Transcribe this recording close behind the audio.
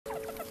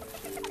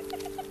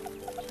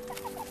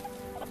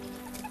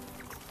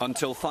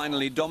Until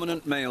finally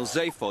dominant male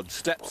Zaphod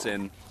steps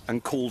in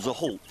and calls a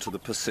halt to the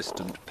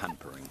persistent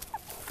pampering,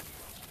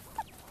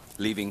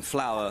 leaving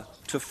Flower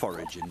to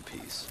forage in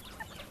peace.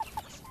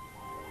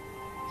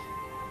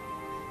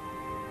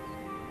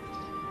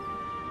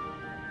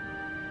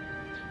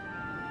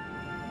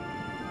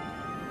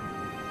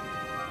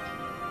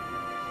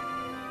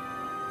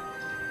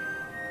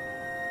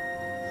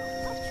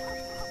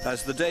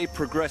 As the day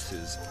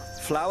progresses,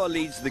 Flower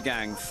leads the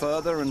gang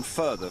further and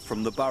further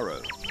from the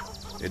burrow.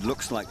 It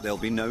looks like there'll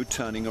be no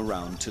turning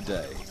around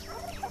today.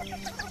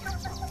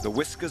 The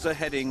Whiskers are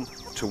heading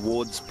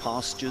towards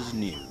pastures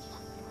new.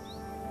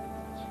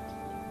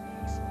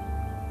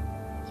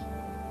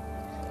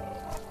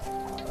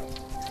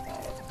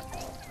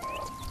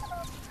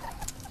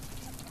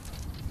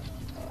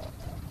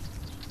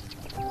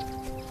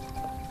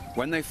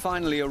 When they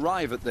finally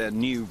arrive at their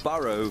new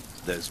burrow,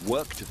 there's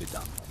work to be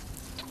done.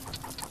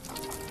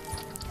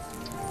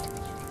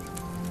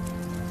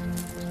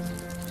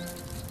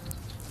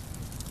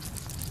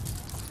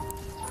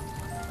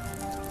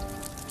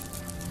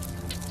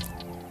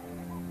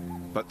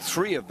 But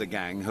 3 of the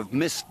gang have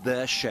missed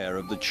their share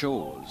of the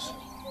chores.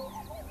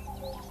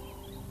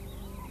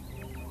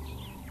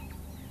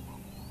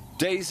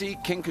 Daisy,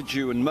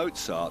 Kinkajou and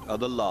Mozart are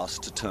the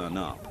last to turn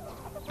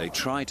up. They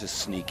try to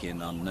sneak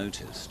in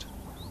unnoticed.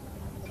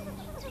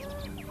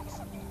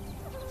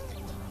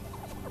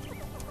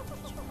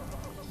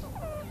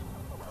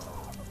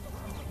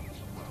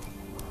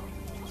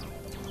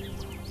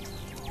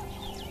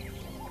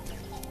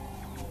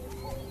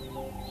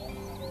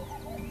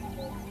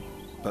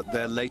 But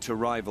their late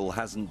arrival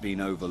hasn't been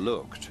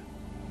overlooked.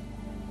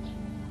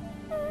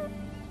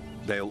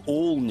 They'll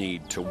all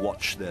need to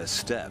watch their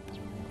step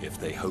if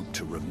they hope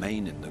to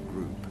remain in the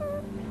group.